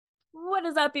What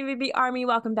is up, BVB Army?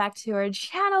 Welcome back to our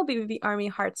channel, BVB Army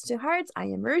Hearts to Hearts. I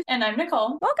am Ruth. And I'm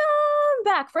Nicole. Welcome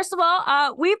back. First of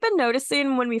all, we've been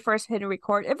noticing when we first hit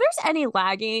record, if there's any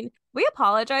lagging, we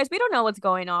apologize. We don't know what's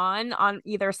going on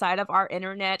either side of our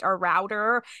internet or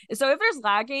router. So if there's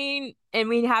lagging and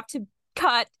we have to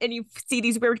cut and you see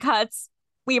these weird cuts,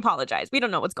 we apologize. We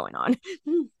don't know what's going on.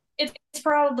 It's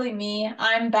probably me.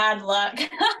 I'm bad luck.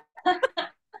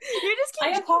 You just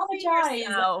keep I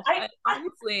apologize.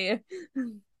 Honestly.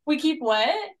 We keep what?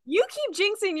 You keep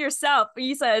jinxing yourself.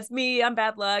 You said it's me, I'm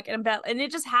bad luck, and I'm bad, and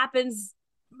it just happens.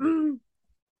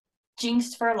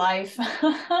 Jinxed for life.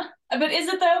 But is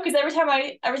it though? Because every time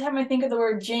I think of the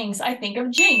word jinx, I think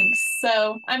of jinx.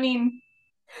 So I mean,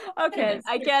 okay,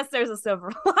 I guess there's a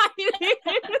silver lining.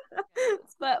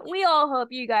 But we all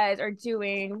hope you guys are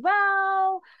doing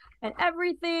well and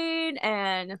everything,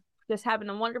 and just having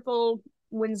a wonderful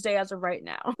Wednesday as of right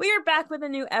now. We are back with a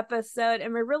new episode,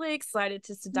 and we're really excited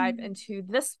to dive into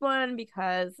this one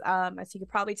because, as you could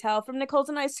probably tell from Nicole's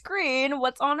and I's screen,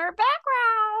 what's on our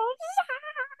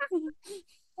background.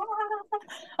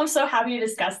 I'm so happy to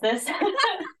discuss this.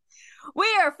 We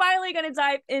are finally going to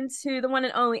dive into the one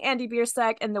and only A.B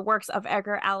Biersack and the works of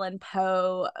Edgar Allan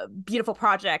Poe. Beautiful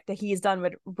project that he's done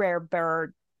with Rare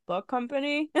Bird Book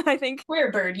Company, I think.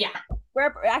 Rare Bird, yeah.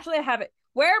 Actually, I have it.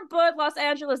 Where Bird Los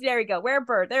Angeles. There we go. Where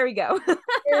Bird. There we go.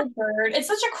 Where Bird. It's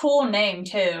such a cool name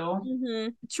too. Mm-hmm.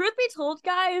 Truth be told,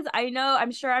 guys,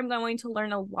 I'm sure I'm going to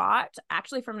learn a lot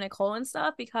actually from Nicole and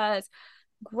stuff, because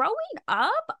growing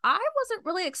up, I wasn't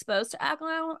really exposed to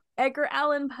Edgar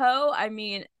Allan Poe. I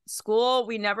mean, school,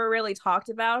 we never really talked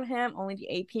about him. Only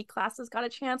the AP classes got a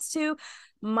chance to.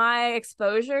 My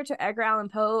exposure to Edgar Allan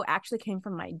Poe actually came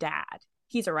from my dad.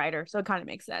 He's a writer, so it kind of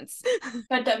makes sense.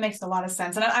 That makes a lot of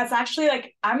sense. And it's actually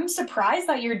I'm surprised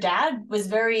that your dad was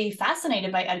very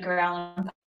fascinated by Edgar Allan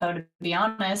Poe, to be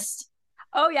honest.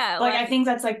 Oh, yeah. I think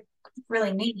that's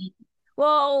really neat.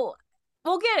 Well,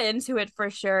 we'll get into it for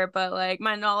sure, but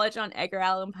my knowledge on Edgar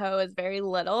Allan Poe is very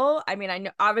little. I mean,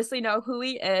 obviously know who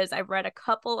he is. I've read a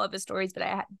couple of his stories, but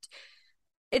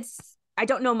I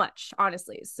don't know much,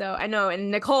 honestly. So I know, and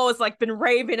Nicole has been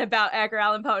raving about Edgar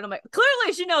Allan Poe, and I'm like,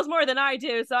 clearly she knows more than I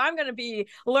do. So I'm gonna be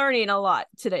learning a lot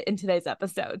today in today's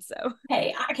episode. So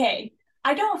okay.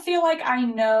 I don't feel like I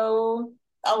know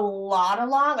a lot.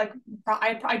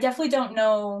 I definitely don't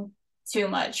know too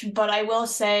much, but I will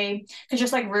say, because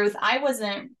just like Ruth, I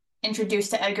wasn't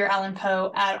introduced to Edgar Allan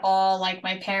Poe at all.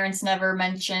 My parents never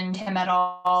mentioned him at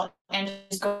all, and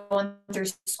just going through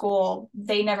school,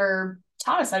 they never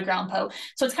taught us Edgar Allan Poe.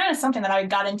 So it's kind of something that I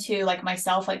got into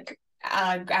myself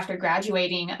after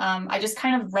graduating. I just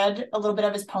kind of read a little bit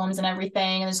of his poems and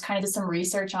everything, and just kind of did some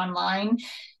research online.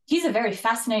 He's a very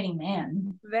fascinating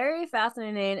man. Very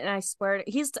fascinating, and I swear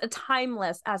he's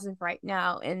timeless as of right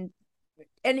now, and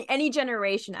any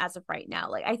generation as of right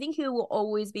now. I think he will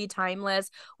always be timeless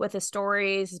with his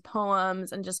stories, his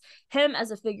poems, and just him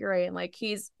as a figurine.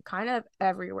 He's kind of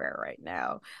everywhere right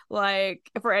now.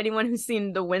 For anyone who's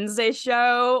seen the Wednesday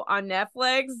show on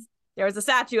Netflix, there was a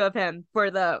statue of him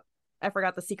for I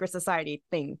forgot the secret society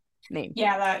name.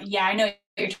 Yeah, I know what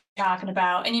you're talking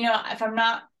about. And if I'm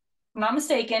not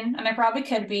mistaken, and I probably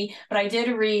could be, but I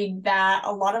did read that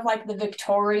a lot of the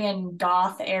Victorian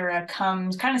goth era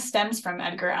stems from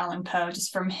Edgar Allan Poe,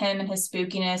 just from him and his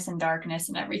spookiness and darkness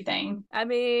and everything. I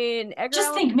mean,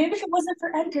 think maybe if it wasn't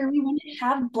for Edgar, we wouldn't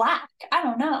have black. I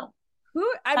don't know.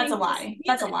 That's a lie.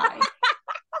 That's a lie.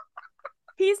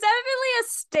 He's definitely a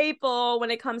staple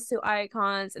when it comes to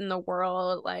icons in the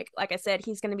world. Like I said,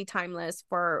 he's going to be timeless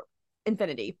for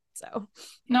infinity. So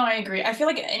no, I agree. I feel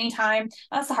anytime,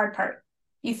 that's the hard part.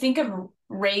 You think of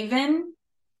Raven,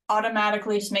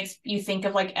 automatically just makes you think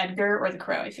of Edgar or the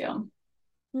Crow, I feel.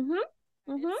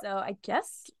 So I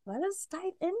guess let us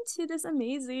dive into this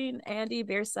amazing A.B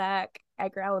Biersack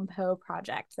Edgar Allan Poe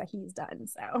project that he's done.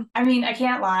 So I mean, I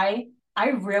can't lie, I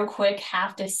real quick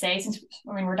have to say, since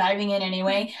we're diving in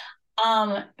anyway,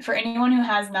 for anyone who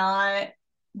has not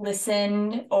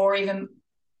listened or even,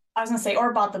 I was going to say,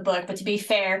 or bought the book, but to be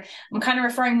fair, I'm kind of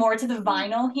referring more to the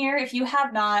vinyl here. If you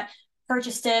have not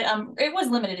purchased it, it was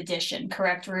limited edition,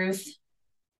 correct, Ruth?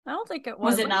 I don't think it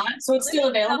was. Was it not? So it's still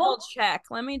available?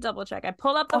 Let me double check. I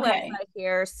pulled up the website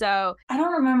here, so I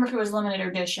don't remember if it was limited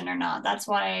edition or not. That's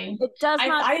why it does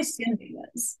not. I assumed it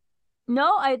was.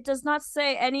 No, it does not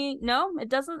say any. No, it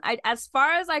doesn't. As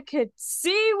far as I could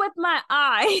see with my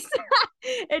eyes,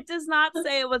 it does not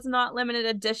say it was not limited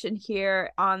edition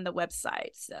here on the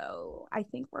website. So I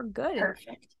think we're good.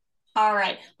 Perfect. All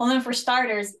right. Well, then for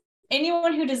starters,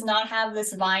 anyone who does not have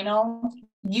this vinyl,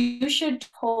 you should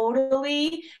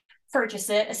totally purchase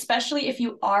it, especially if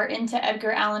you are into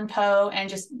Edgar Allan Poe and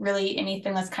just really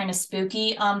anything that's kind of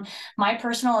spooky. My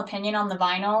personal opinion on the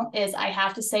vinyl is I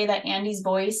have to say that Andy's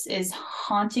voice is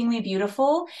hauntingly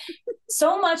beautiful,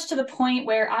 so much to the point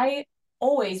where I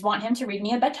always want him to read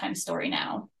me a bedtime story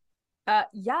now.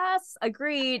 Yes,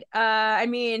 agreed. I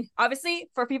mean, obviously,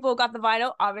 for people who got the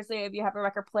vinyl, obviously, if you have a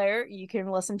record player, you can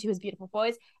listen to his beautiful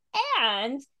voice.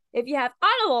 And if you have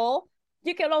Audible,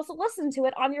 you can also listen to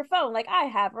it on your phone, like I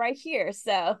have right here.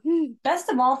 So, Best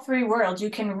of all three worlds. You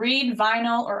can read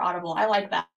vinyl or Audible. I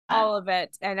like that. all of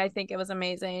it. And I think it was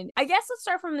amazing. I guess let's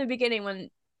start from the beginning when,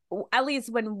 at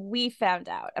least when we found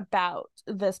out about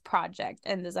this project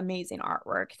and this amazing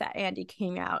artwork that Andy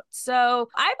came out. So,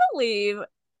 I believe,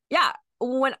 yeah,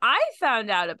 when I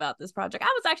found out about this project, I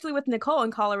was actually with Nicole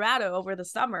in Colorado over the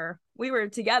summer. We were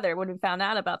together when we found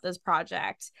out about this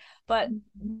project. But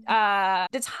the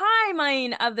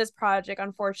timeline of this project,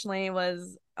 unfortunately,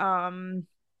 was not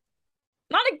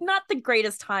the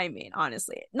greatest timing,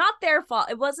 honestly. Not their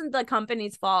fault. It wasn't the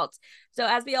company's fault. So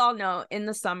as we all know, in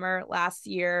the summer last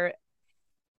year,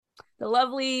 the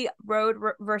lovely Roe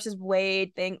versus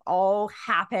Wade thing all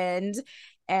happened,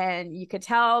 and you could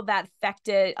tell that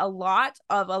affected a lot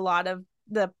of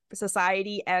the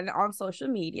society and on social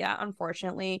media,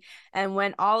 unfortunately. And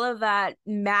when all of that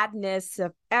madness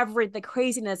of the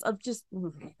craziness of just,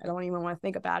 I don't even want to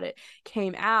think about it,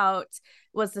 came out,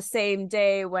 was the same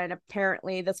day when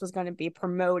apparently this was going to be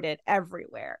promoted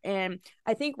everywhere. And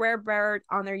I think Rare Bird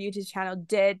on their YouTube channel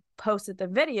did posted the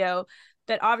video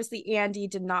that obviously Andy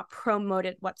did not promote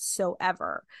it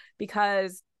whatsoever,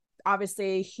 because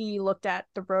obviously he looked at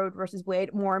the Roe versus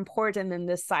Wade more important than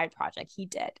this side project he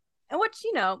did. And which,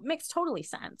 makes totally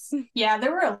sense. Yeah,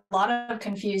 there were a lot of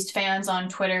confused fans on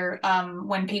Twitter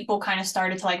when people kind of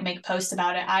started to like make posts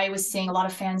about it. I was seeing a lot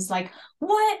of fans like,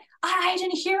 what? I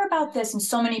didn't hear about this. And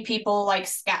so many people like,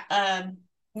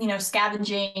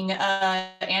 scavenging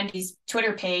Andy's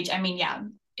Twitter page. I mean, yeah,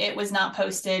 it was not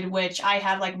posted, which I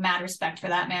have like mad respect for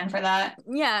that man for that.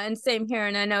 Yeah, and same here.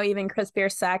 And I know even Chris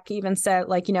Biersack even said,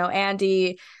 like,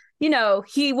 Andy,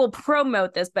 he will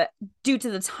promote this, but due to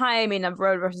the timing of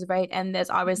Roe versus Wade and this,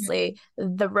 obviously,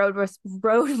 the Roe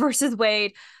versus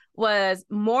Wade was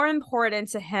more important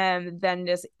to him than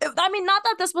this. I mean, not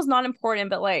that this was not important,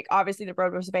 but like obviously the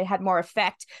Roe versus Wade had more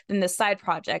effect than this side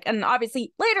project. And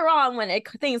obviously later on when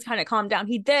things kind of calmed down,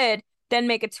 he did then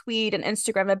make a tweet and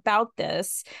Instagram about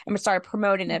this and started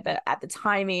promoting it. But at the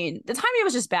timing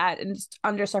was just bad and just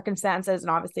under circumstances and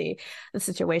obviously the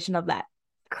situation of that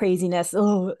craziness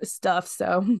stuff.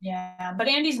 So yeah, but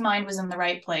Andy's mind was in the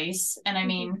right place, and I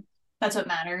mean that's what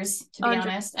matters, to be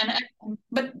honest.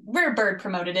 But Rare Bird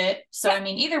promoted it, so yeah. I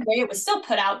mean either way it was still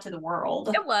put out to the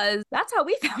world. That's how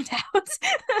we found out.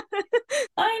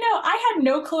 I know, I had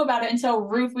no clue about it until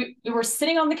Ruth, we were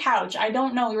sitting on the couch. I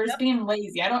don't know, we were just being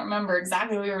lazy. I don't remember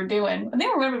exactly what we were doing. I think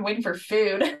I remember waiting for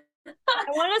food. I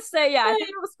want to say, yeah, I think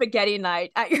it was spaghetti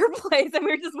night at your place and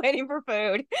we were just waiting for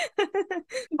food.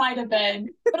 Might have been.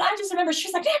 But I just remember she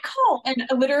was like, yeah, call. And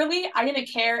literally, I didn't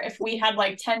care if we had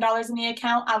like $10 in the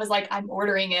account. I was like, I'm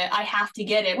ordering it. I have to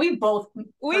get it. We both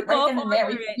ordered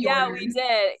it. Yeah, we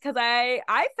did. Because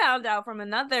I found out from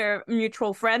another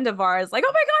mutual friend of ours, like,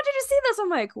 oh my God, did you see this? I'm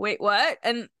like, wait, what?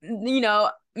 And, me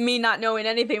not knowing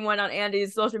anything went on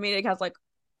Andy's social media accounts, like,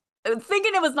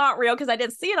 thinking it was not real because I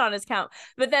didn't see it on his account,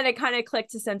 but then it kind of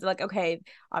clicked to sense like, okay,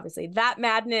 obviously that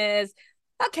madness,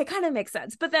 okay, kind of makes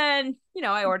sense. But then,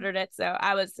 I ordered it, so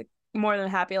I was more than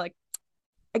happy. Like,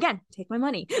 again, take my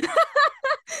money.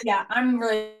 Yeah, I'm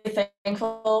really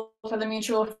thankful for the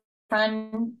mutual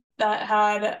friend that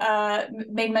had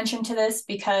made mention to this,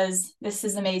 because this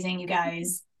is amazing, you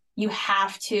guys. You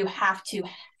have to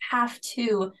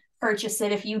purchase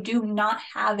it if you do not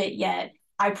have it yet.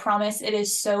 I promise it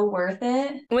is so worth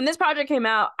it. When this project came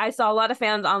out, I saw a lot of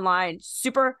fans online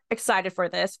super excited for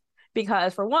this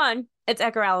because, for one, it's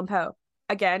Edgar Allan Poe.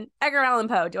 Again, Edgar Allan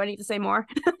Poe. Do I need to say more?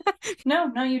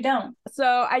 No, you don't.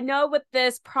 So I know with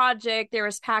this project, there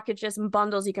was packages and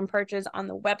bundles you can purchase on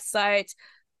the website.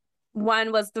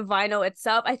 One was the vinyl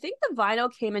itself. I think the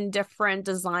vinyl came in different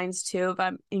designs too, if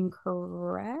I'm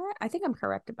incorrect. I think I'm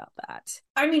correct about that.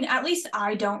 I mean, at least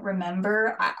I don't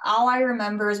remember. All I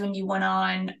remember is when you went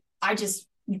on, I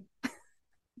don't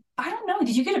know.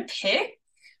 Did you get a pick?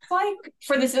 Like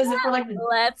for this, is it for like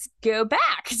let's go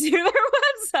back to their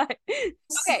website.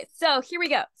 Okay, so here we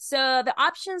go. So the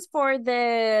options for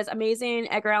this amazing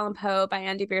Edgar Allan Poe by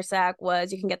Andy Biersack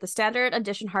was you can get the standard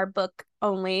edition hard book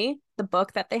only, the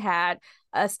book that they had,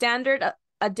 a standard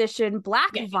edition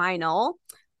black vinyl,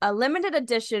 a limited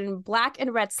edition black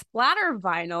and red splatter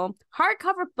vinyl,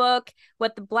 hardcover book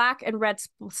with the black and red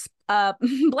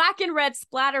black and red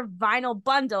splatter vinyl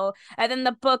bundle, and then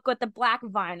the book with the black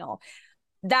vinyl.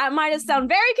 That might have sounded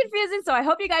very confusing, so I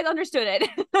hope you guys understood it.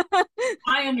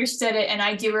 I understood it, and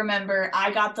I do remember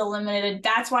I got the limited.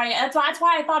 That's why I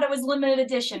thought it was limited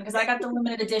edition, because I got the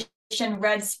limited edition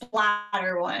red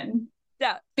splatter one.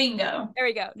 Yeah. Bingo. There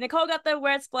we go. Nicole got the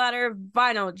red splatter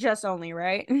vinyl just only,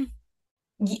 right?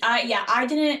 I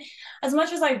didn't, as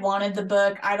much as I wanted the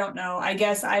book, I don't know. I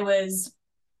guess I was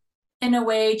in a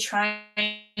way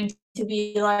trying to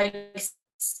be like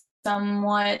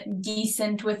somewhat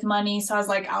decent with money, so I was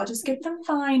like, I'll just get the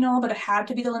vinyl, but it had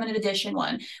to be the limited edition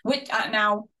one. Which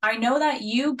now I know that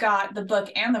you got the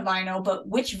book and the vinyl, but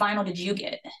which vinyl did you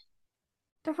get?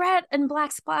 The red and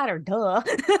black splatter, duh.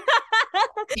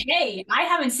 Hey, I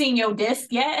haven't seen your disc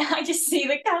yet. I just see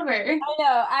the cover. I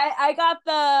know. I got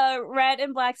the red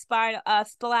and black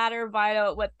splatter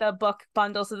vinyl with the book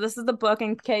bundle. So this is the book,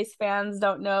 in case fans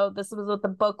don't know. This is what the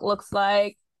book looks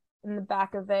like in the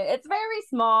back of it. It's very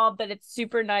small, but it's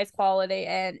super nice quality.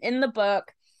 And in the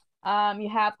book, you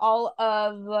have all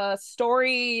of the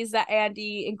stories that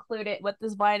Andy included with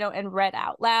this vinyl and read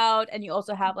out loud, and you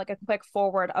also have like a quick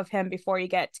forward of him before you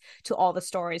get to all the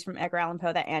stories from Edgar Allan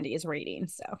Poe that Andy is reading.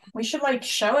 So we should like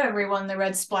show everyone the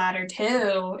red splatter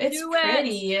too. It's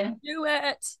pretty. Do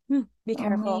it. Be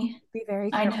careful. Be very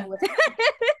careful with it.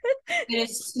 It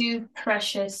is too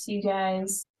precious, you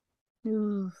guys.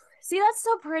 Ooh. See, that's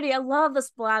so pretty. I love the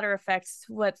splatter effects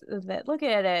with it. Look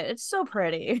at it. It's so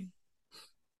pretty.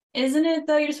 Isn't it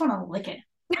though? You just want to lick it.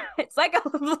 It's like a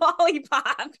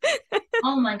lollipop.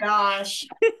 Oh my gosh.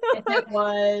 If it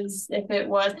was.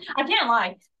 I can't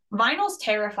lie. Vinyls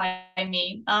terrify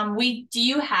me. Do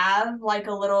you have like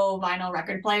a little vinyl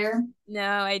record player? No,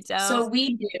 I don't. So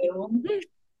we do.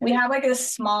 We have like a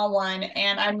small one,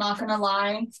 and I'm not gonna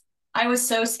lie, I was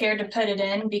so scared to put it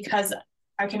in, because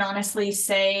I can honestly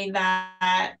say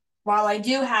that while I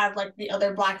do have like the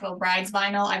other Black Veil Brides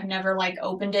vinyl, I've never like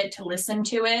opened it to listen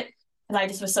to it, because I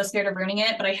just was so scared of ruining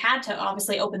it. But I had to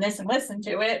obviously open this and listen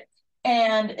to it,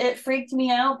 and it freaked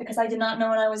me out because I did not know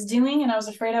what I was doing, and I was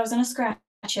afraid I was going to scratch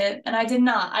it, and I did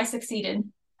not. I succeeded.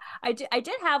 I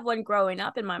did have one growing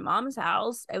up in my mom's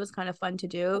house. It was kind of fun to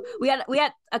do. We had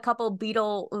a couple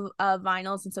Beatle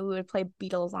vinyls, and so we would play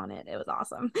Beatles on it. It was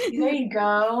awesome. There you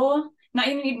go. Now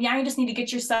you just need to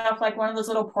get yourself like one of those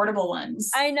little portable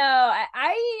ones. I know.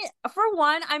 I for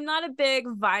one, I'm not a big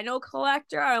vinyl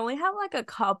collector. I only have like a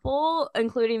couple,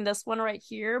 including this one right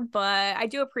here, but I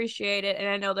do appreciate it. And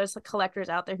I know there's like collectors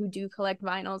out there who do collect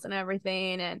vinyls and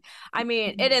everything. And I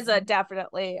mean, it is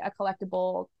definitely a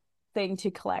collectible thing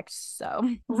to collect. So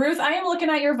Ruth, I am looking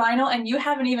at your vinyl and you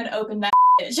haven't even opened that.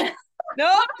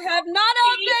 Nope, have not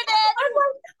opened it.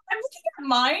 I'm looking at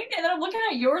mine, and then I'm looking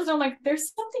at yours, and I'm like,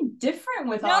 there's something different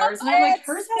with ours. And I'm like,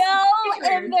 hers has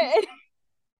still in there.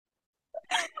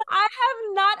 I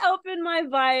have not opened my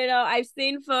vinyl. I've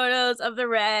seen photos of the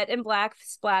red and black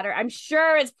splatter. I'm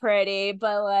sure it's pretty,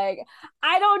 but like,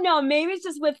 I don't know. Maybe it's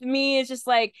just with me. It's just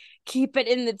like, keep it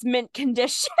in its mint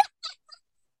condition.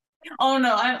 Oh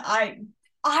no,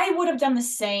 I would have done the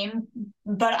same,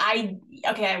 but I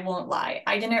won't lie.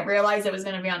 I didn't realize it was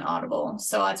going to be on Audible,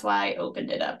 so that's why I opened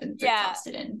it up and tossed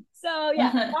it in. So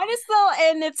yeah, mine is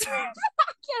still in its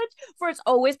package for it's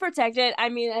always protected. I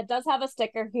mean, it does have a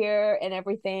sticker here and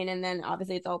everything, and then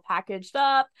obviously it's all packaged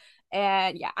up.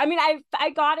 And yeah, I mean, I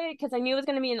got it because I knew it was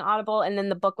going to be an Audible, and then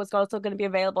the book was also going to be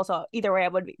available. So either way, I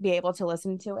would be able to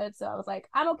listen to it. So I was like,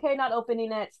 I'm okay not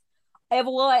opening it.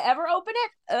 Will I ever open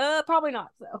it? Probably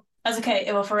not. So that's okay.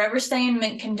 It will forever stay in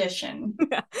mint condition.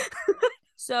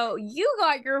 So you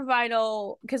got your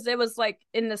vinyl because it was like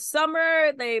in the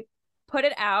summer they put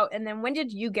it out, and then when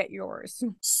did you get yours?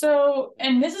 So,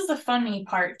 and this is the funny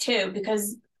part too,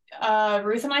 because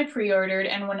Ruth and I pre-ordered,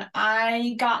 and when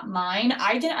I got mine,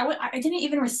 I didn't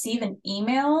even receive an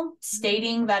email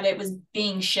stating that it was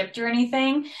being shipped or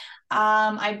anything.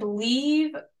 I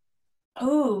believe.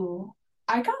 Oh.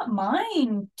 I got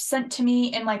mine sent to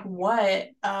me in like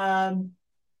what,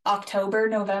 October,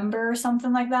 November, or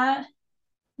something like that.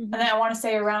 And then I want to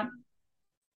say around,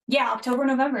 October,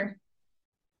 November.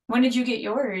 When did you get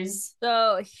yours?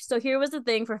 So here was the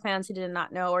thing for fans who did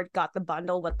not know or got the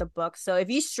bundle with the book. So if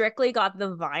you strictly got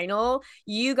the vinyl,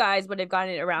 you guys would have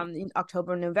gotten it around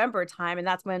October, November time. And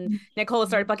that's when Nicole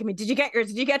started bugging me. Did you get yours?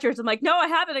 Did you get yours? I'm like, no, I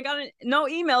haven't. I got no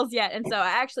emails yet. And so I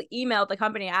actually emailed the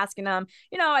company asking them,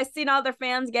 I seen other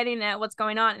fans getting it. What's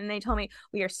going on? And they told me,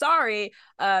 we are sorry.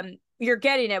 you're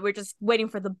getting it. We're just waiting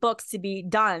for the books to be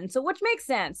done. So, which makes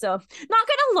sense. So, not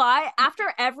gonna lie, after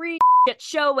every shit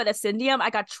show with Ascendium, I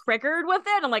got triggered with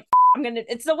it. I'm like,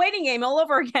 it's the waiting game all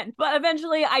over again. But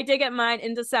eventually, I did get mine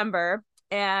in December.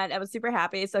 And I was super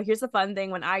happy. So here's the fun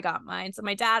thing when I got mine. So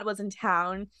my dad was in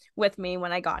town with me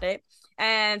when I got it.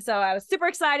 And so I was super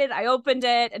excited. I opened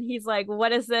it and he's like,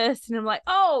 what is this? And I'm like,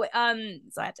 so I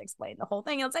had to explain the whole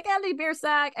thing. It was like Andy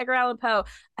Biersack, Edgar Allan Poe.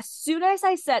 As soon as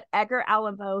I said Edgar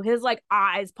Allan Poe, his like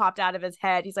eyes popped out of his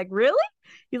head. He's like, really?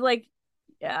 He's like,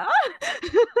 yeah.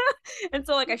 And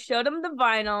so like I showed him the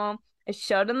vinyl. I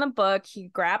showed him the book. He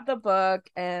grabbed the book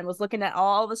and was looking at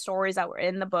all the stories that were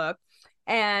in the book.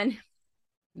 And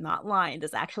not lying,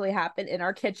 this actually happened in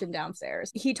our kitchen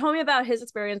downstairs. He told me about his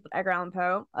experience with Edgar Allan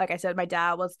Poe. Like I said, my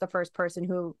dad was the first person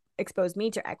who exposed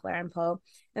me to Edgar Allan Poe.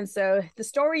 And so the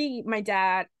story my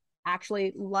dad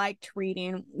actually liked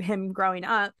reading him growing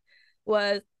up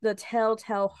was The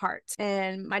Telltale Heart.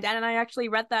 And my dad and I actually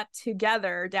read that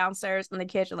together downstairs in the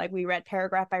kitchen. Like we read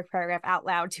paragraph by paragraph out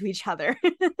loud to each other.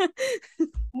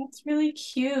 That's really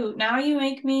cute. Now you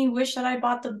make me wish that I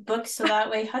bought the book so that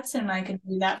way Hudson and I could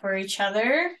do that for each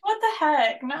other. What the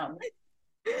heck? No.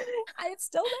 It's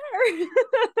still there.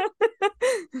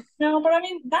 No, but I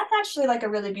mean, that's actually like a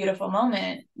really beautiful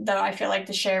moment that I feel like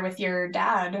to share with your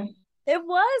dad. It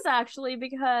was actually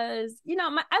because,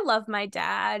 I love my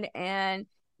dad, and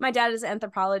my dad is an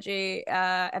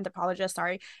anthropologist,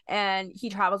 and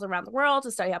he travels around the world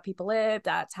to study how people live.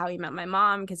 That's how he met my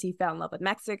mom, because he fell in love with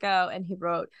Mexico, and he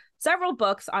wrote several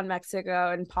books on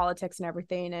Mexico and politics and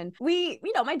everything. And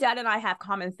my dad and I have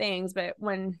common things, but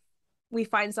when we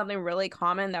find something really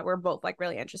common that we're both like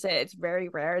really interested in, it's very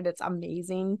rare, and it's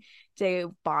amazing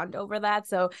to bond over that.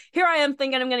 So here I am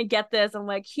thinking I'm gonna get this. I'm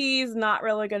like, he's not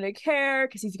really gonna care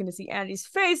because he's gonna see Andy's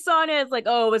face on it. It's like,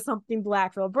 oh, it's something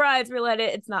Black Veil Brides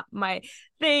related. It's not my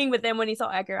thing. But then when he saw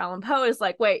Edgar Allan Poe, it's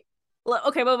like, wait,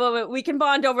 okay, but we can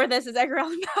bond over this. Is Edgar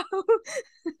Allan Poe?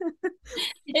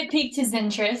 It piqued his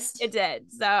interest. It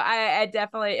did. So I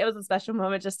definitely, it was a special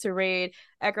moment just to read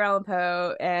Edgar Allan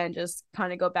Poe and just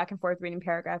kind of go back and forth reading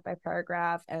paragraph by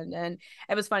paragraph. And then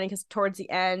it was funny because towards the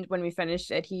end, when we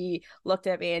finished it, he looked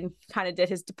at me and kind of did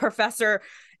his professor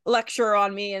lecture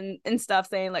on me and stuff,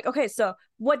 saying like, okay, so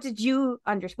what did you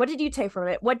take from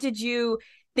it? What did you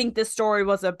think this story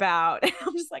was about? And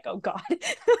I'm just like, oh God.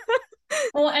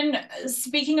 Well, and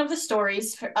speaking of the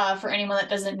stories, for anyone that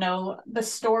doesn't know, the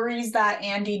stories that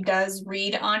Andy does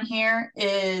read on here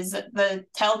is The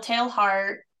Telltale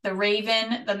Heart, The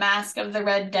Raven, The Mask of the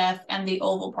Red Death, and The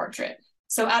Oval Portrait.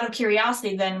 So out of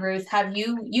curiosity then, Ruth,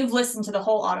 you've listened to the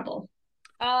whole Audible?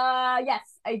 Yes,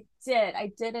 I did.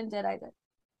 I did.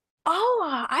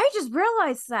 Oh, I just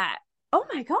realized that. Oh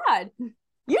my God.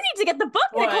 You need to get the book,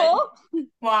 what? Nicole.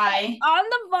 Why? On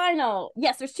the vinyl.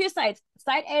 Yes, there's two sides.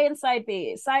 Side A and side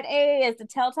B. Side A is The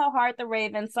Telltale Heart, The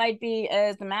Raven. Side B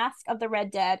is The Mask of the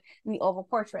Red Dead and The Oval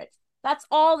Portrait. That's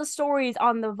all the stories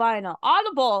on the vinyl.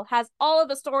 Audible has all of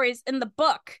the stories in the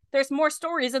book. There's more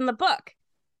stories in the book.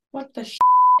 What the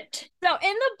shit? So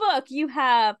in the book, you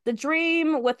have The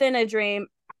Dream Within a Dream,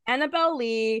 Annabelle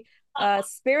Lee,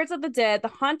 Spirits of the Dead, The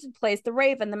Haunted Place, The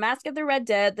Raven, The Mask of the Red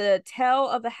Dead, The Tale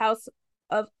of the House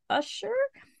of Usher,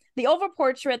 The Oval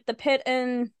Portrait, The Pit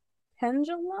and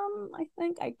Pendulum, I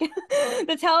think.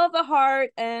 The Tale of the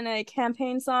Heart, and a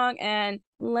campaign song, and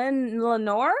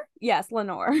Lenore? Yes,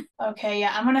 Lenore. Okay,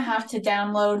 yeah, I'm gonna have to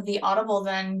download the Audible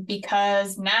then,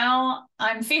 because now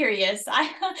I'm furious. That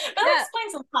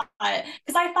explains a lot,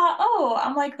 because I thought,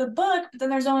 I'm like the book, but then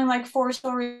there's only like 4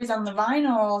 stories on the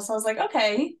vinyl, so I was like,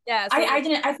 okay. Yeah, so I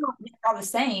thought they were all the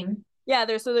same. Yeah,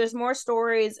 there's more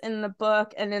stories in the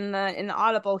book, and in the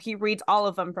Audible, he reads all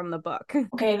of them from the book.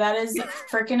 Okay, that is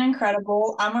freaking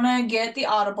incredible. I'm gonna get the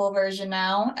Audible version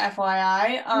now,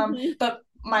 FYI. But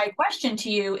my question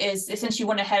to you is, since you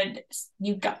went ahead,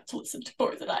 you got to listen to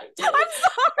more than I did. I'm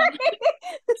sorry.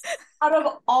 Out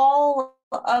of all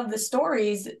of the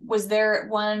stories, was there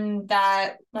one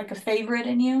that like a favorite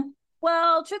in you?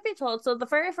 Well, truth be told, so the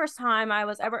very first time I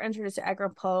was ever introduced to Edgar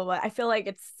Poe, I feel like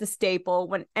it's the staple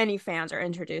when any fans are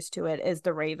introduced to it, is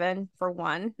The Raven, for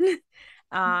one.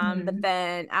 But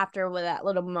then after with that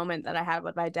little moment that I had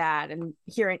with my dad and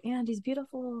hearing Andy's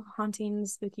beautiful, haunting,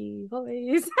 spooky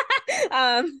voice,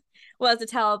 was The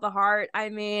Tale of the Heart. I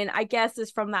mean, I guess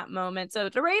is from that moment. So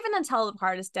The Raven and Tale of the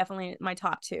Heart is definitely my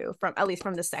top 2, from at least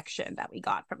from the section that we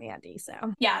got from Andy. So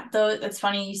yeah, though that's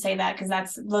funny you say that,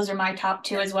 because those are my top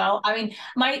 2 as well. I mean,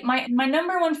 my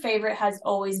number 1 favorite has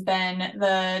always been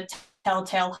The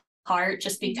Telltale heart,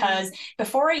 just because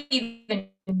before I even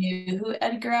knew who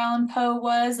Edgar Allan Poe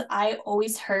was, I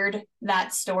always heard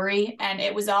that story. And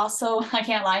it was also, I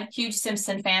can't lie, huge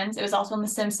Simpson fans. It was also in The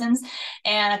Simpsons.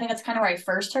 And I think that's kind of where I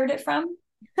first heard it from.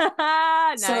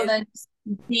 Nice. So then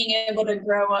being able to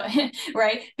grow up,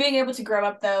 right? Being able to grow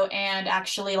up though and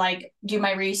actually like do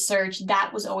my research,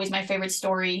 that was always my favorite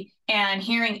story. And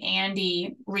hearing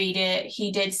Andy read it,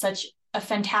 he did such a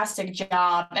fantastic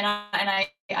job. And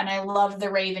I love The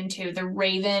Raven too. The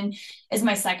Raven is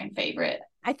my second favorite.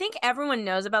 I think everyone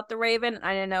knows about The Raven.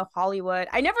 I know Hollywood.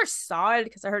 I never saw it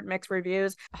because I heard mixed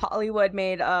reviews. Hollywood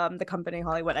made the company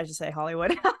Hollywood. I just say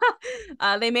Hollywood.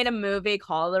 They made a movie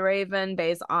called The Raven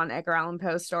based on Edgar Allan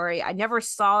Poe's story. I never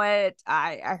saw it.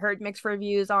 I heard mixed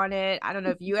reviews on it. I don't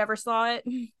know if you ever saw it.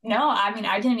 No, I mean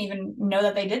I didn't even know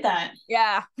that they did that.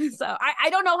 Yeah. So I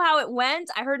don't know how it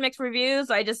went. I heard mixed reviews.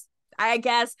 So I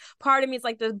guess part of me is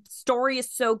like, the story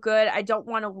is so good. I don't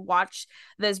want to watch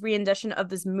this rendition of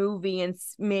this movie and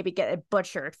maybe get it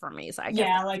butchered for me. So I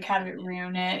guess like have it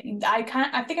ruin it. I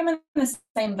think I'm in the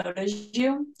same boat as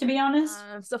you, to be honest.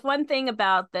 So one thing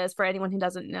about this, for anyone who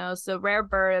doesn't know, so Rare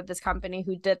Bird, this company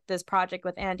who did this project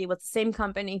with Andy, was the same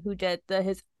company who did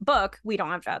his book, We Don't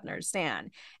Have to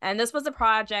Understand. And this was a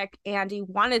project Andy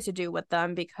wanted to do with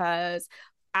them because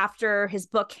after his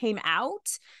book came out,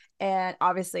 and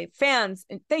obviously fans,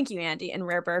 and thank you, Andy and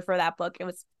Rare Bird, for that book. It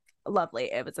was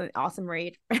lovely. It was an awesome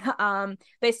read.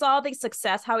 They saw the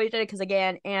success, how he did it, because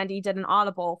again, Andy did an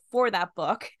Audible for that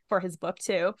book, for his book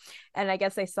too. And I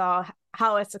guess they saw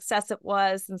how a success it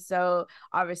was. And so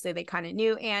obviously they kind of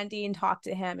knew Andy and talked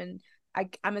to him. And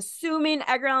I'm assuming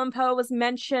Edgar Allan Poe was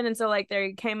mentioned. And so like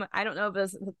they came, I don't know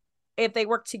if they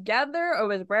worked together or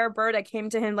was Rare Bird that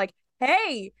came to him like,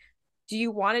 hey, do you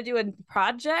want to do a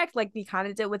project like we kind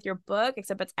of did with your book,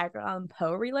 except it's Edgar Allan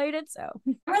Poe related? So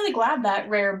I'm really glad that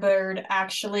Rare Bird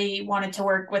actually wanted to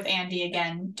work with Andy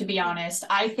again, to be honest.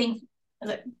 I think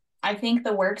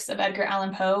the works of Edgar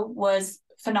Allan Poe was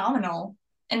phenomenal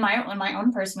in my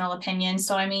own personal opinion.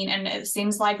 So I mean, and it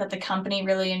seems like that the company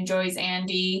really enjoys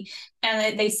Andy,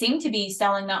 and they seem to be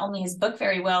selling not only his book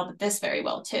very well, but this very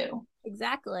well too.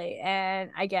 exactly.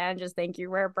 And again, just thank you,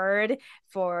 Rare Bird,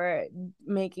 for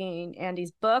making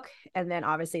Andy's book, and then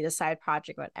obviously the side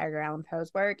project with Edgar Allan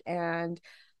Poe's work. And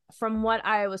from what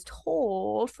I was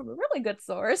told from a really good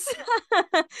source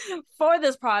for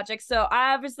this project. So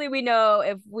obviously we know,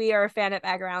 if we are a fan of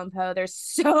Edgar Allan Poe, there's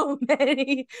so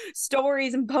many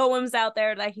stories and poems out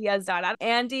there that he has done.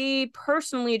 Andy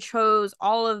personally chose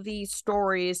all of these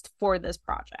stories for this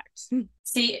project.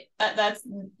 See, that's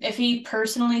if he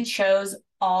personally chose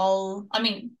all, I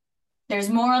mean, there's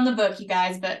more on the book, you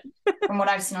guys, but from what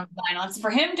I've seen on the vinyl, it's for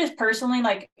him just personally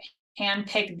like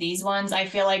handpick these ones. I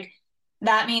feel like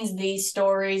that means these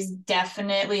stories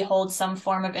definitely hold some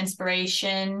form of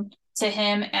inspiration to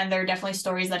him, and they're definitely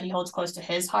stories that he holds close to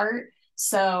his heart.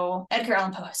 So Edgar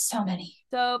Allan Poe has so many.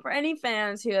 So for any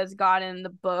fans who has gotten the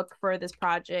book for this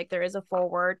project, there is a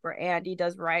foreword where Andy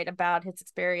does write about his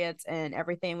experience and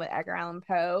everything with Edgar Allan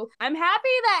Poe. I'm happy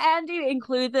that Andy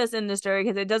included this in the story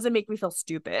because it doesn't make me feel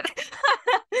stupid.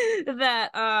 That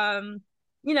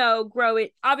grow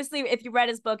it. Obviously, if you read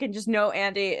his book and just know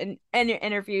Andy and your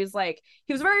interviews, like,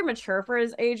 he was very mature for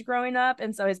his age growing up,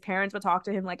 and so his parents would talk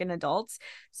to him like an adult.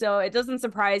 So it doesn't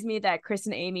surprise me that Chris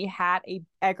and Amy had a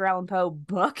Edgar Allan Poe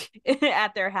book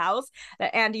at their house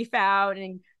that Andy found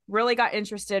and really got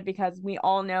interested, because we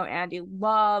all know Andy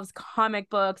loves comic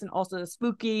books and also the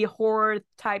spooky horror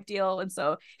type deal. And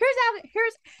so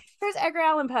here's Edgar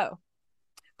Allan Poe.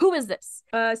 Who is this?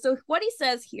 So what he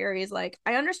says here is like,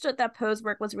 I understood that Poe's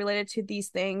work was related to these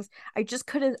things. I just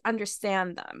couldn't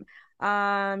understand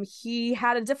them. He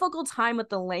had a difficult time with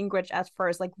the language at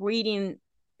first, like reading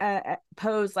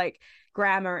Poe's like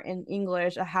grammar in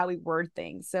English, how he word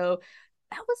things. So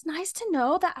that was nice to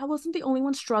know that I wasn't the only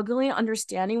one struggling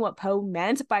understanding what Poe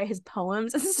meant by his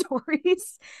poems and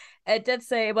stories. It did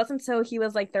say it wasn't until he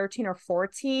was like 13 or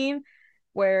 14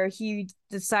 where he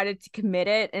decided to commit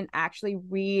it and actually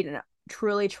read and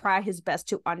truly try his best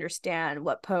to understand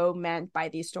what Poe meant by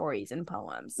these stories and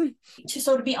poems.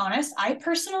 So to be honest, I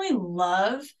personally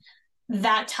love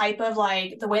that type of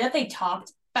like the way that they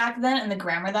talked back then and the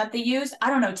grammar that they used. I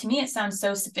don't know, to me it sounds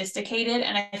so sophisticated,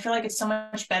 and I feel like it's so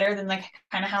much better than like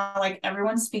kind of how like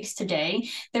everyone speaks today.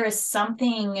 There is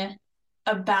something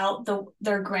about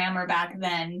their grammar back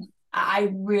then.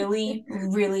 I really,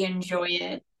 really enjoy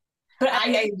it. But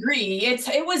I agree.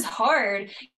 It was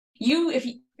hard.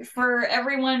 For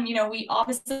everyone, we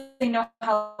obviously know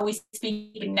how we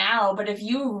speak now, but if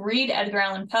you read Edgar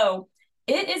Allan Poe,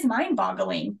 it is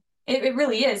mind-boggling. It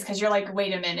really is, because you're like,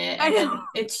 wait a minute, I and know.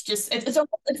 then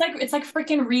it's like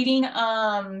freaking reading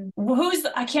who's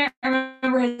I can't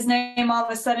remember his name. All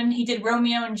of a sudden, he did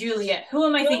Romeo and Juliet. Who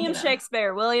am I William thinking of?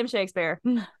 Shakespeare. William Shakespeare.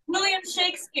 William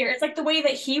Shakespeare. It's like the way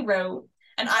that he wrote,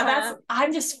 and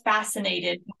I'm just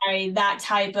fascinated by that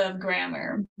type of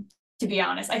grammar. To be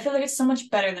honest, I feel like it's so much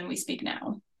better than we speak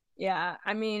now. Yeah,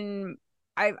 I mean,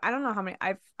 I don't know how many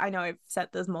I know I've said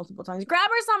this multiple times.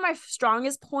 Grammar's not my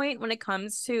strongest point when it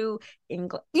comes to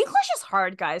English. English is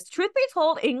hard, guys. Truth be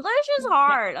told, English is Yeah.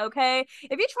 hard, okay?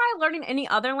 If you try learning any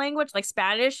other language like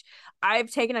Spanish, I've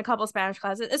taken a couple Spanish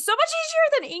classes. It's so much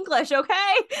easier than English,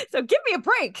 okay? So give me a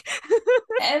break.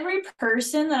 Every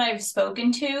person that I've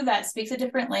spoken to that speaks a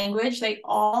different language, they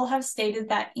all have stated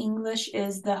that English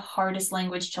is the hardest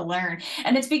language to learn.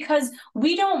 And it's because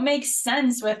we don't make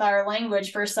sense with our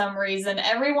language for some reason.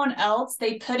 Everyone else,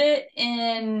 they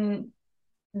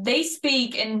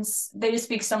just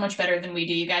speak so much better than we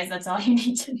do, you guys. That's all you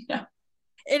need to know.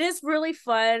 It is really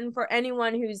fun for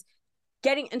anyone who's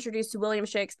getting introduced to William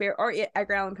Shakespeare or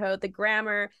Edgar Allan Poe, the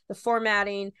grammar, the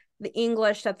formatting, the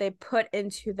English that they put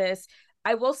into this.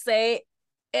 I will say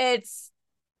it's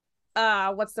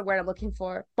what's the word I'm looking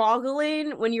for?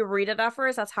 Boggling when you read it at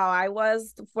first. That's how I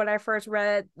was when I first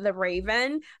read The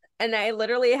Raven. And I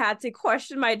literally had to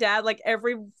question my dad like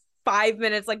every 5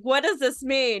 minutes, like, what does this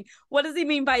mean? What does he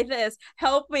mean by this?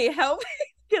 Help me.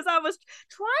 Because I was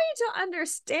trying to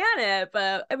understand it,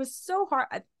 but it was so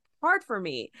hard for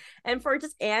me. And for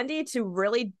just Andy to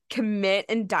really commit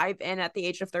and dive in at the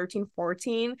age of 13,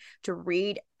 14 to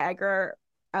read Edgar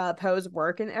Poe's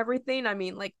work and everything.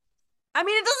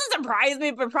 It doesn't surprise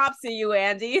me, but props to you,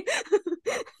 Andy.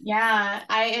 Yeah,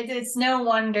 it's no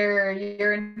wonder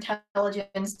your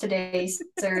intelligence today,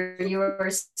 sir. You are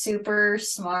super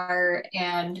smart,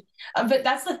 and but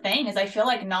that's the thing is I feel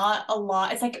like not a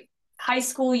lot. It's like high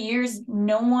school years,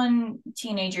 no one,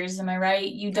 teenagers, am I right?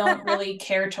 You don't really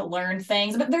care to learn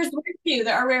things, but there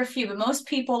are rare few, but most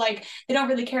people like they don't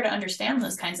really care to understand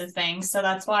those kinds of things. So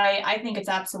that's why I think it's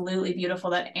absolutely beautiful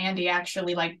that Andy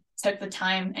actually like took the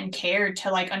time and cared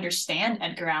to like understand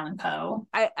Edgar Allan Poe.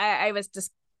 I was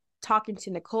just talking to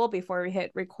Nicole before we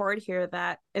hit record here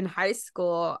that in high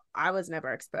school I was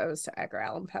never exposed to Edgar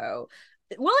Allan Poe.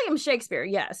 William Shakespeare,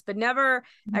 yes, but never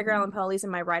Edgar Allan Poe, at least in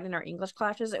my writing or English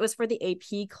classes. It was for the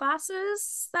AP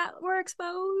classes that were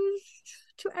exposed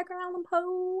to Edgar Allan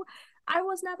Poe. I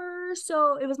was never,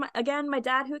 so it was my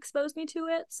dad who exposed me to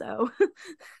it. So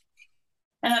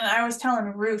And then I was telling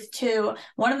Ruth too,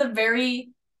 one of the very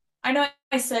I know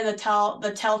I said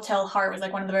the Telltale Heart was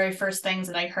like one of the very first things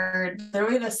that I heard.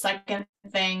 Literally the second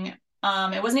thing,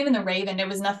 it wasn't even the Raven. It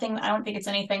was nothing. I don't think it's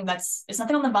anything it's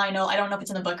nothing on the vinyl. I don't know if it's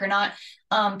in the book or not.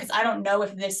 Because I don't know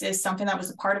if this is something that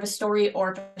was a part of a story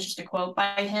or if it's just a quote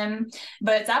by him.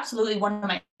 But it's absolutely one of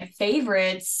my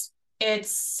favorites.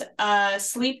 It's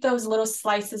sleep those little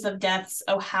slices of deaths,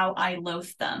 oh how I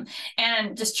loathe them.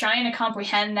 And just trying to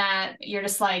comprehend that, you're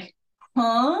just like,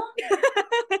 huh?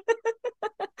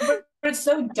 But it's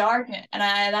so dark, and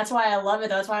that's why I love it.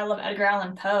 That's why I love Edgar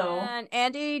Allan Poe. and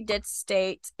Andy did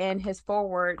state in his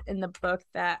foreword in the book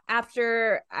that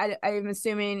after, I'm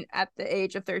assuming at the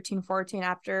age of 13, 14,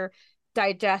 after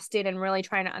digesting and really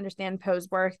trying to understand Poe's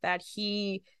work, that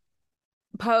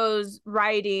Poe's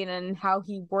writing and how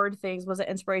he worded things was an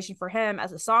inspiration for him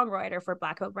as a songwriter for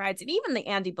Black Hope Brides and even the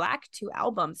Andy Black 2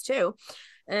 albums too.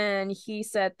 And he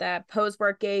said that Poe's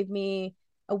work gave me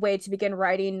a way to begin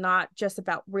writing not just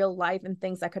about real life and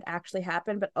things that could actually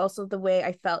happen, but also the way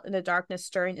I felt in the darkness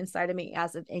stirring inside of me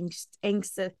as an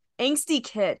angsty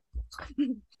kid.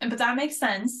 But that makes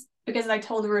sense because I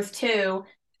told Ruth too.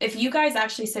 If you guys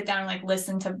actually sit down and like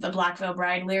listen to the Black Veil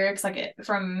Bride lyrics, like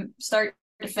from start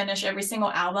to finish, every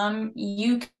single album,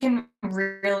 you can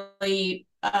really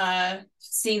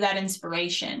see that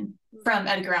inspiration from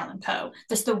Edgar Allan Poe.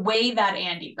 Just the way that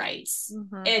Andy writes,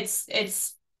 mm-hmm.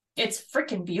 It's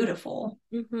freaking beautiful.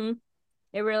 Mm-hmm.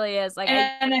 It really is.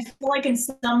 And I feel like in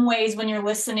some ways when you're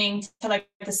listening to like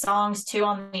the songs too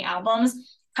on the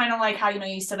albums, kind of like how,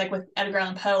 you said like with Edgar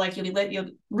Allan Poe, like you'll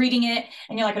be reading it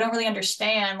and you're like, I don't really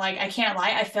understand. Like, I can't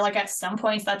lie. I feel like at some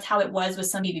points that's how it was with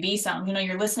some BVB songs.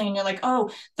 You're listening and you're like, oh,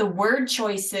 the word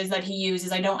choices that he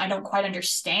uses, I don't quite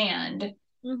understand.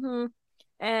 Mm-hmm.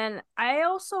 And I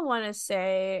also want to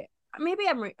say, maybe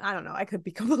I don't know, I could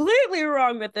be completely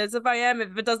wrong with this. If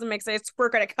it doesn't make sense, we're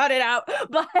gonna cut it out.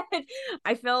 But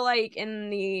I feel like in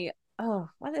the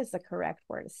what is the correct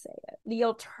word to say it? The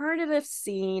alternative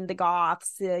scene, the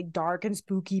goths, the dark and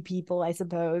spooky people, I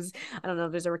suppose. I don't know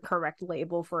if there's a correct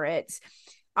label for it.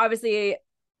 Obviously,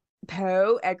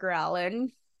 Poe, Edgar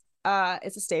Allan,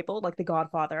 is a staple, like the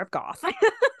godfather of goth.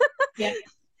 Yeah.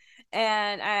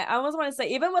 And I almost want to say,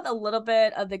 even with a little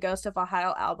bit of the Ghost of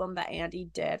Ohio album that Andy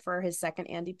did for his second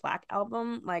Andy Black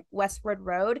album, like Westward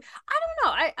Road, I don't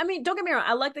know. I mean, don't get me wrong.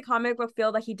 I like the comic book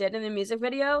feel that he did in the music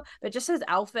video, but just his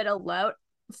outfit alone,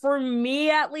 for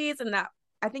me at least, and that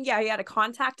I think, yeah, he had a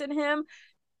contact in him.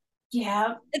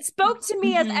 Yeah. It spoke to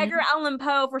me as Mm-hmm. Edgar Allan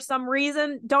Poe for some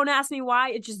reason. Don't ask me why.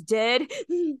 It just did.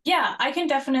 Yeah, I can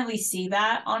definitely see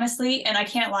that, honestly. And I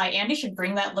can't lie, Andy should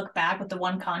bring that look back with the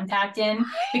one contact in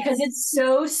because it's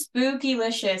so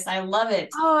spooky-licious. I love it.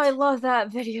 Oh, I love that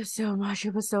video so much.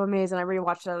 It was so amazing. I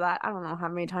rewatched that. I don't know how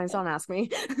many times. Don't ask me.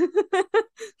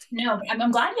 No,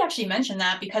 I'm glad you actually mentioned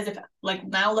that because if, like,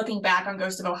 now looking back on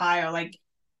Ghost of Ohio, like,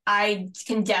 I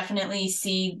can definitely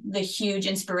see the huge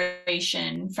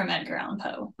inspiration from Edgar Allan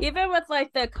Poe. Even with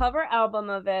like the cover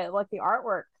album of it, like the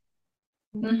artwork.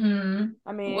 Mm-hmm.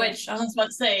 I mean, Which I was about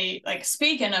to say, like,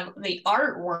 speaking of the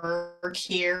artwork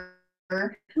here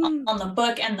on the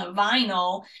book and the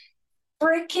vinyl,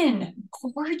 freaking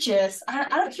gorgeous.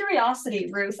 Out of curiosity,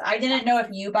 Ruth, I didn't know if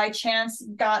you by chance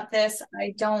got this.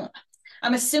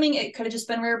 I'm assuming it could have just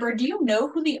been Rare Bird. Do you know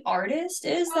who the artist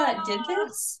is that did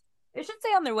this? it should say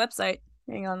on their website.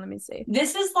 Hang on, let me see.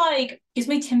 This is like, gives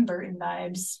me Tim Burton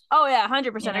vibes. Oh yeah,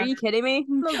 100%. Are you kidding me?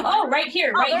 Oh, right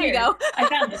here, right there here. You go. I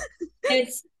found it.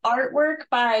 It's artwork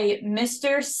by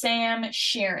Mr. Sam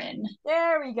Sharon.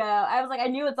 There we go. I was like, I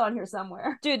knew it's on here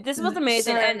somewhere. Dude, this was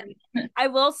amazing. Sir. And I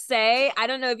will say, I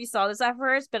don't know if you saw this at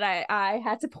first, but I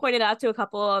had to point it out to a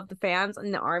couple of the fans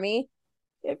in the Army.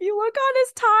 If you look on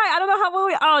his tie, I don't know how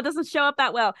well it doesn't show up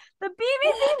that well. The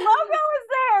BBC logo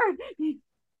is there.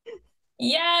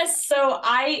 Yes, so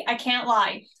I can't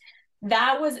lie.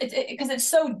 That was it because it's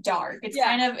so dark. It's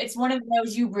kind of, it's one of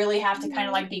those you really have to kind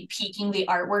of like be peeking the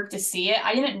artwork to see it.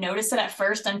 I didn't notice it at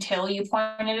first until you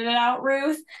pointed it out,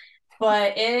 Ruth,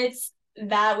 but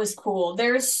that was cool.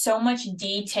 There's so much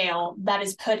detail that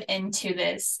is put into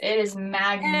this. It is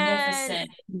magnificent.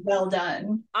 And well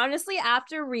done. Honestly,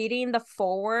 after reading the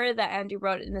foreword that Andy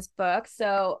wrote in this book,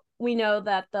 so we know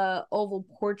that the oval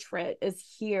portrait is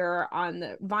here on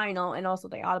the vinyl and also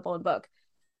the Audible book.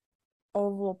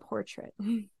 Oval portrait.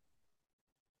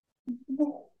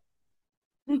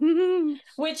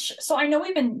 Which, so I know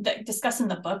we've been discussing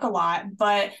the book a lot,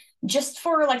 but just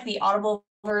for like the Audible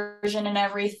version and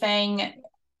everything,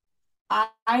 I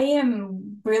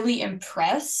am really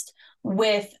impressed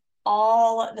with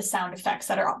all the sound effects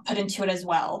that are put into it as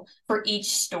well for each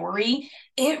story.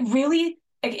 It really,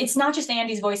 it's not just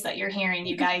Andy's voice that you're hearing,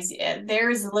 you guys.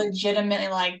 There's legitimately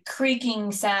like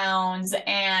creaking sounds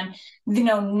and,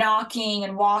 knocking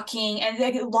and walking and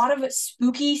like a lot of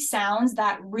spooky sounds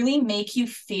that really make you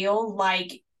feel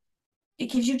like,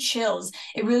 it gives you chills.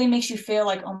 It really makes you feel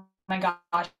like, oh my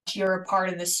gosh, you're a part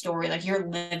of this story. Like you're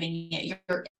living it,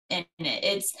 you're in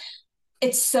it.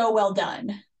 It's so well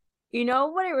done. You know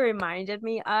what it reminded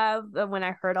me of when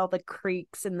I heard all the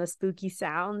creaks and the spooky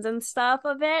sounds and stuff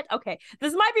of it? Okay,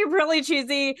 this might be really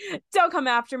cheesy. Don't come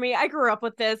after me. I grew up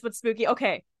with this, with spooky.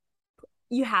 Okay,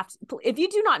 you have to, if you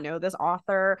do not know this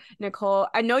author, Nicole,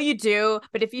 I know you do,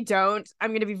 but if you don't, I'm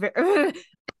going to be very...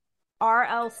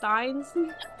 R.L. Stein's?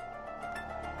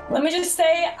 Let me just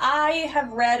say, I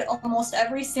have read almost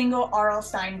every single R.L.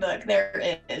 Stein book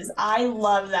there is. I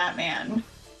love that man.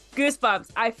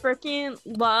 Goosebumps. I freaking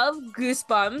love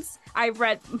Goosebumps. I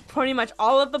read pretty much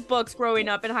all of the books growing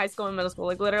up in high school and middle school.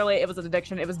 Like literally, it was an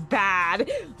addiction. It was bad.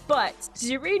 But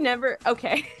do you remember?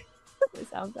 Okay, it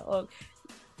sounds so old.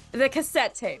 The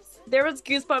cassette tapes. There was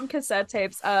Goosebump cassette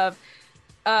tapes of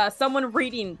someone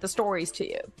reading the stories to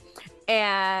you.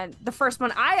 And the first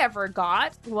one I ever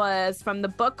got was from the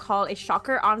book called A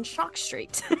Shocker on Shock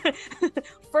Street.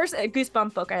 First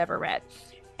Goosebump book I ever read.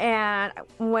 And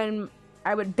when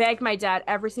I would beg my dad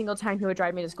every single time he would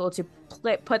drive me to school to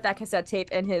put that cassette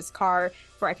tape in his car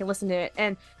where I can listen to it.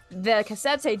 And the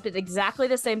cassette tape did exactly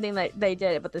the same thing that they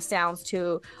did, but the sounds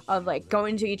too, of like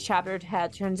going to each chapter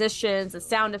had transitions, the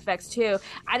sound effects too.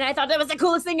 And I thought that was the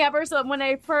coolest thing ever. So when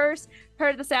I first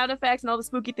heard the sound effects and all the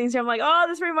spooky things, I'm like, oh,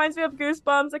 this reminds me of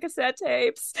Goosebumps, the cassette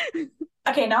tapes.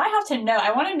 Okay, now I have to know.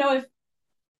 I want to know if,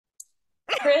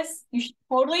 Chris, you should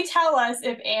totally tell us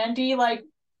if Andy liked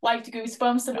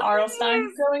Goosebumps and R.L.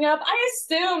 Stein growing up. I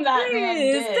assume that man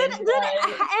did.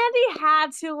 Andy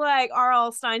had to like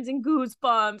R.L. Stein's and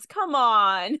Goosebumps. Come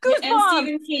on. Goosebumps. And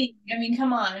Stephen King. I mean,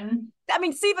 come on. I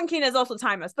mean, Stephen King is also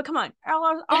timeless, but come on.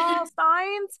 R.L.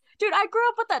 Stein's? Dude, I grew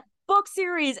up with that book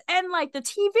series and like the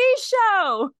TV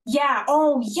show. Yeah.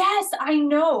 Oh, yes, I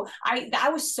know. I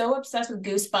was so obsessed with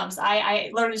Goosebumps. I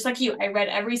literally, just like you, I read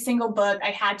every single book. I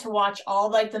had to watch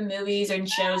all like the movies and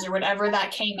shows or whatever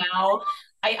that came out.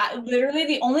 I literally,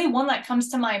 the only one that comes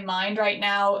to my mind right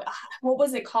now, what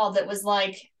was it called? That was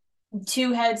like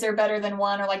two heads are better than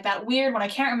one, or like that weird one. I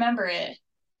can't remember it.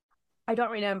 I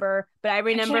don't remember, but I I can't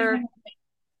remember remember.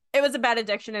 it was a bad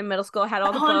addiction in middle school. I had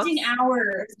all The the Haunting books.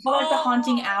 Hour. It's called like the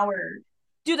Haunting Oh, Hour.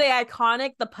 do they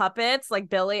iconic the puppets like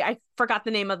Billy? I forgot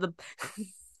the name of the.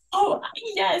 Oh,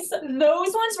 yes. Those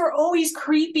ones were always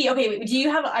creepy. Okay, wait, do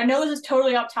you have, I know this is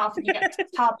totally off topic, you guys, but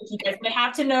I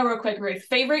have to know real quick, Ruth,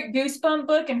 favorite Goosebump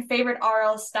book and favorite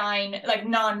R.L. Stine, like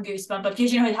non-Goosebump book,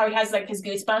 because you know how he has like his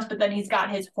Goosebumps, but then he's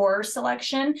got his horror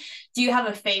selection. Do you have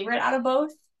a favorite out of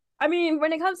both? I mean,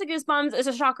 when it comes to Goosebumps, it's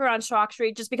a shocker on Shock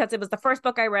Street just because it was the first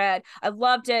book I read. I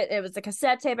loved it. It was the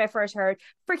cassette tape I first heard.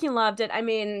 Freaking loved it. I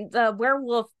mean, the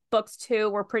werewolf books too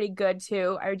were pretty good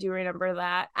too. I do remember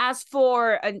that. As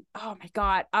for oh my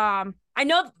god, I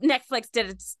know Netflix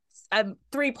did a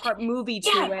 3-part movie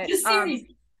Yeah, to it. the series.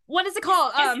 What is it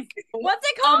called? What's it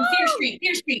Fear called? Street,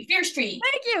 Fear Street, Fear Street.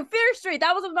 Thank you, Fear Street.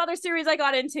 That was another series I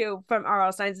got into from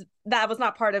R.L. Stein's. That was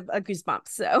not part of a Goosebumps.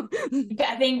 So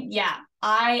I think, yeah,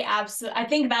 I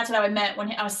think that's what I meant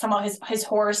when I was talking about his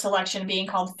horror selection being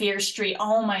called Fear Street.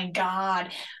 Oh my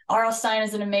God. R.L. Stine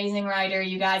is an amazing writer,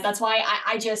 you guys. That's why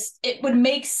I just, it would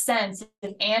make sense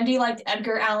if Andy liked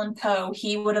Edgar Allan Poe,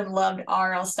 he would have loved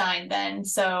R.L. Stine then.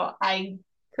 So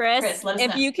Chris, let us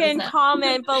if know. you can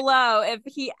comment below if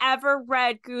he ever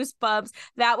read Goosebumps,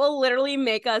 that will literally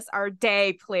make us our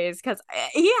day, please, because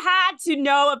he had to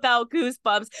know about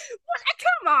Goosebumps.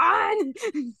 Come on.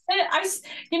 And I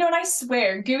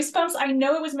swear, Goosebumps, I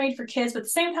know it was made for kids, but at the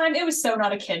same time, it was so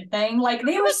not a kid thing. Like,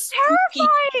 they It were was spooky.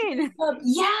 terrifying.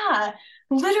 Yeah,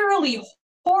 literally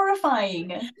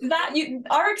horrifying.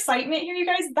 Our excitement here, you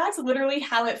guys, that's literally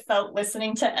how it felt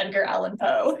listening to Edgar Allan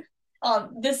Poe.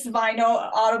 This vinyl,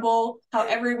 audible,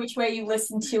 however which way you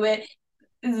listen to it,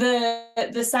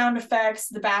 the sound effects,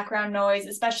 the background noise,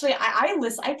 especially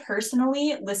I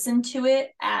personally listen to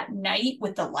it at night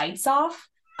with the lights off.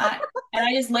 And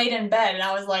I just laid in bed and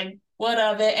I was like, what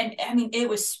of it? And I mean, it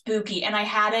was spooky. And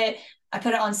I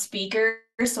put it on speaker,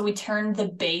 so we turned the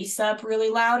bass up really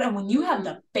loud. And when you have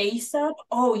the bass up,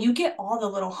 oh, you get all the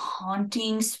little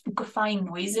haunting, spookifying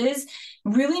noises.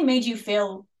 Really made you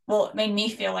feel, well, it made me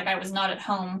feel like I was not at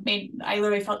home. I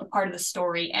literally felt a part of the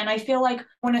story. And I feel like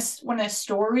when a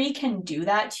story can do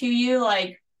that to you,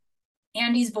 like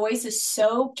Andy's voice is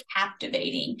so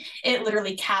captivating. It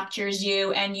literally captures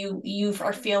you, and you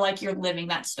feel like you're living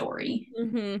that story.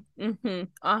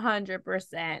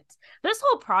 100%. This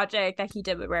whole project that he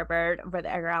did with Rare Bird with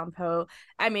Edgar Allan Poe,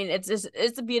 I mean,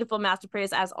 it's a beautiful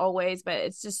masterpiece as always, but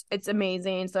it's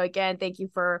amazing. So again, thank you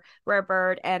for Rare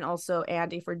Bird and also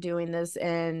Andy for doing this.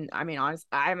 And I mean, honestly,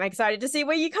 I'm excited to see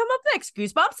what you come up next.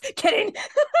 Goosebumps? Kidding.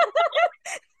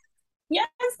 Yes,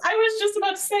 I was just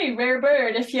about to say Rare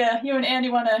Bird. If you and Andy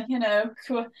want to,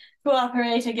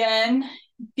 cooperate again,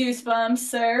 Goosebumps,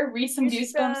 sir. Read some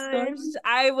Goosebumps books.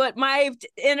 I would, my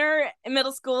inner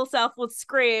middle school self would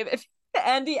scream if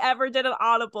Andy ever did an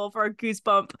audible for a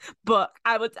Goosebump book.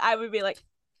 I would be like,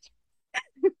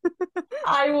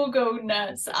 I will go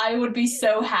nuts. I would be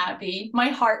so happy. My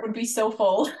heart would be so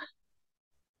full.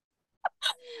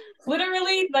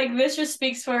 Literally, like, this just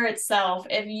speaks for itself.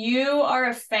 If you are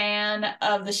a fan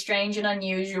of the strange and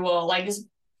unusual, like,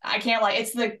 I can't lie,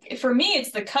 for me it's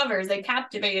the covers. They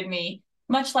captivated me,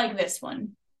 much like this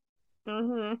one.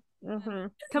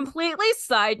 Completely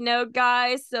side note,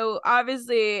 guys. So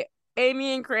obviously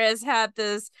Amy and Chris had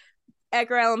this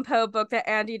Edgar Allan Poe book that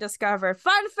Andy discovered.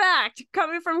 Fun fact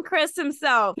coming from Chris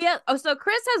himself. So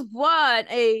Chris has won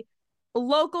a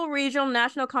local, regional,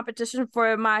 national competition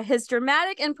for his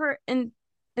dramatic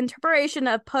interpretation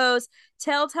of Poe's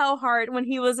Telltale Heart when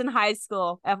he was in high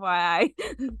school. FYI.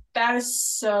 That is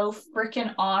so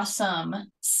freaking awesome.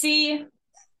 See,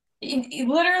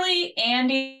 literally,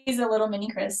 Andy's a little mini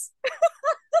Chris.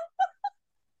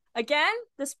 Again,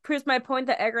 this proves my point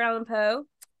that Edgar Allan Poe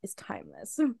is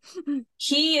timeless.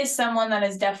 He is someone that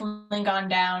has definitely gone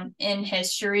down in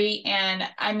history. And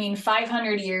I mean,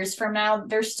 500 years from now,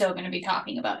 they're still going to be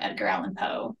talking about Edgar Allan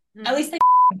Poe. At least they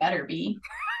better be.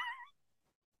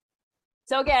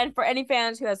 So again, for any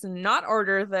fans who has not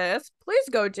ordered this, please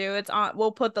go do it.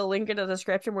 We'll put the link in the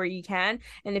description where you can.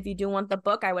 And if you do want the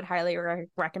book, I would highly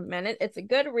recommend it. It's a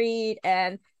good read,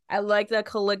 and I like the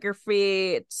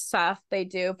calligraphy stuff they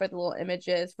do for the little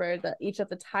images for each of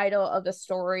the title of the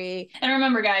story. And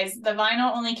remember, guys, the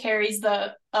vinyl only carries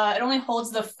it only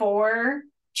holds the 4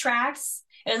 tracks.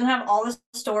 It doesn't have all the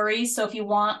stories. So if you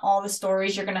want all the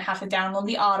stories, you're going to have to download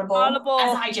the Audible.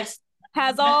 As I just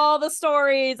has all the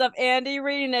stories of Andy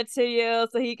reading it to you,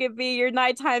 so he could be your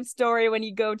nighttime story when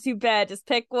you go to bed. Just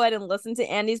pick one and listen to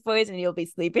Andy's voice, and you'll be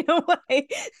sleeping away.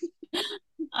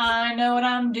 I know what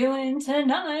I'm doing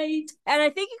tonight. And I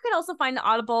think you can also find the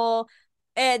Audible,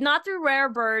 not through Rare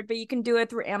Bird, but you can do it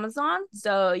through Amazon.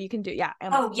 So you can do, yeah.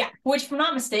 Amazon. Oh, yeah. Which, if I'm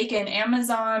not mistaken,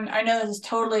 Amazon, I know this is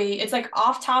totally, it's like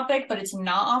off topic, but it's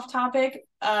not off topic.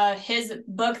 His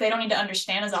book, They Don't Need to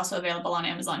Understand, is also available on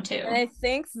Amazon too. And I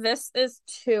think this is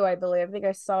two, I believe. I think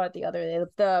I saw it the other day. Is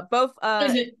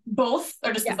it both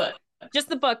or just the book? Just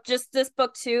the book. Just this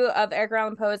book too of Edgar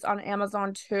Allan Poe is on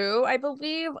Amazon too, I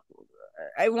believe.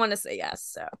 I want to say yes.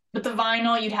 So, but the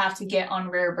vinyl you'd have to get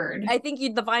on Rare Bird. I think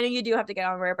the vinyl you do have to get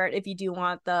on Rare Bird if you do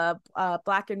want the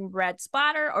black and red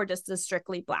splatter or just the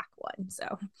strictly black one.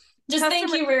 So, just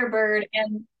thank you, Rare Bird,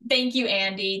 and thank you,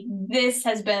 Andy. This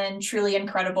has been truly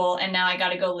incredible, and now I got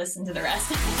to go listen to the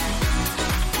rest.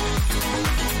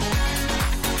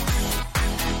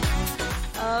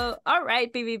 All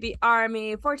right, BVB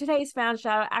Army. For today's fan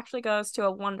shout actually goes to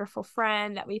a wonderful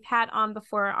friend that we've had on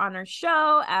before on our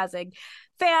show as a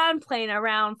fan playing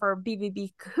around for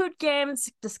BVB Kahoot games,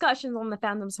 discussions on the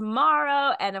fandom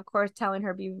tomorrow, and of course telling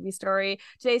her BVB story.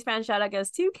 Today's fan shout out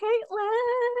goes to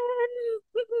Caitlin.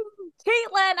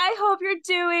 Caitlin, I hope you're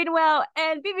doing well.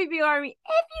 And BVB Army,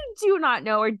 if you do not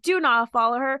know or do not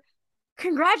follow her,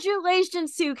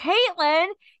 congratulations to Caitlin.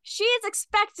 She is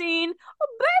expecting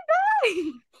a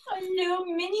baby. Hello,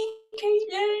 mini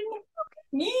Caitlin.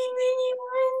 Mini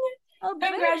one.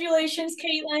 Congratulations,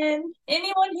 Caitlin.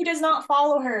 Anyone who does not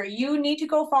follow her, you need to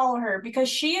go follow her because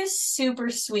she is super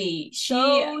sweet. She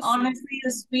honestly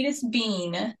the sweetest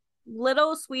bean.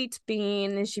 Little sweet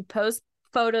bean. And she posts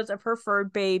photos of her fur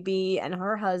baby and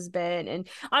her husband, and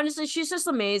honestly she's just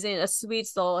amazing, a sweet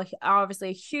soul, obviously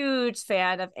a huge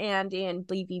fan of Andy and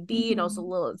BVB, and also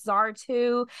little Czar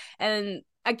too. And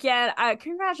again,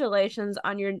 congratulations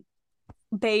on your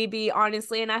baby,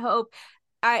 honestly, and I hope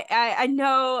I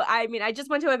know, I mean, I just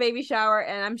went to a baby shower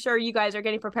and I'm sure you guys are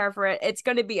getting prepared for it. It's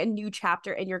going to be a new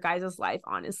chapter in your guys' life,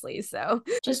 honestly, so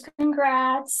just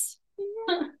congrats.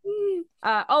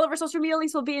 All of her social media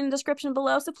links will be in the description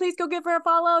below, so please go give her a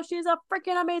follow. She's a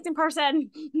freaking amazing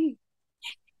person.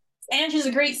 And she's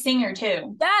a great singer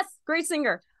too. Yes, great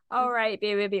singer. All right,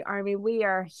 BVB Army, we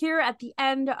are here at the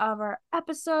end of our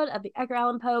episode of the Edgar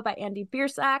Allan Poe by Andy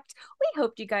Biersack. We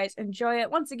hope you guys enjoy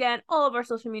it. Once again, all of our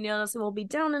social media links will be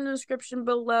down in the description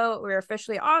below. We're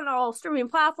officially on all streaming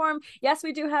platforms. Yes,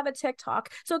 we do have a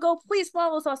TikTok, so go please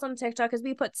follow us on TikTok as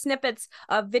we put snippets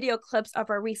of video clips of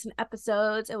our recent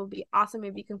episodes. It will be awesome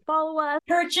if you can follow us.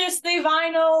 Purchase the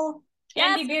vinyl,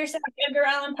 yes. Andy Biersack, Edgar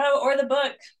Allan Poe, or the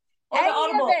book. Any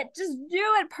of it, just do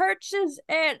it, purchase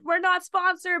it. We're not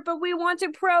sponsored, but we want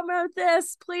to promote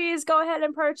this. Please go ahead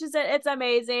and purchase it. It's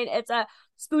amazing. It's a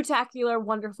spectacular,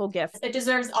 wonderful gift. It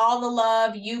deserves all the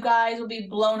love. You guys will be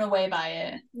blown away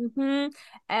by it.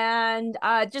 And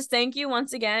just thank you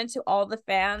once again to all the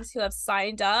fans who have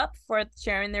signed up for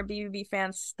sharing their BVB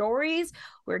fan stories.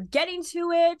 We're getting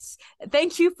to it.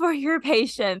 Thank you for your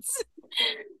patience.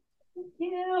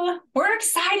 Yeah, we're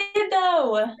excited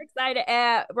though. We're excited.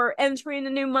 We're entering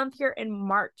a new month here in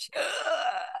March.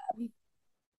 I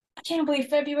can't believe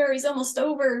February's almost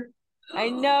over. I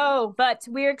know, but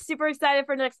we're super excited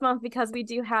for next month because we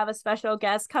do have a special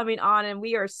guest coming on, and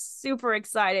we are super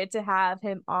excited to have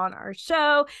him on our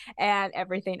show and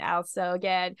everything else. So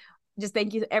again, just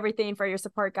thank you everything for your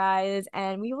support, guys,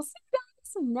 and we will see you guys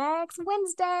next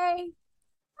Wednesday.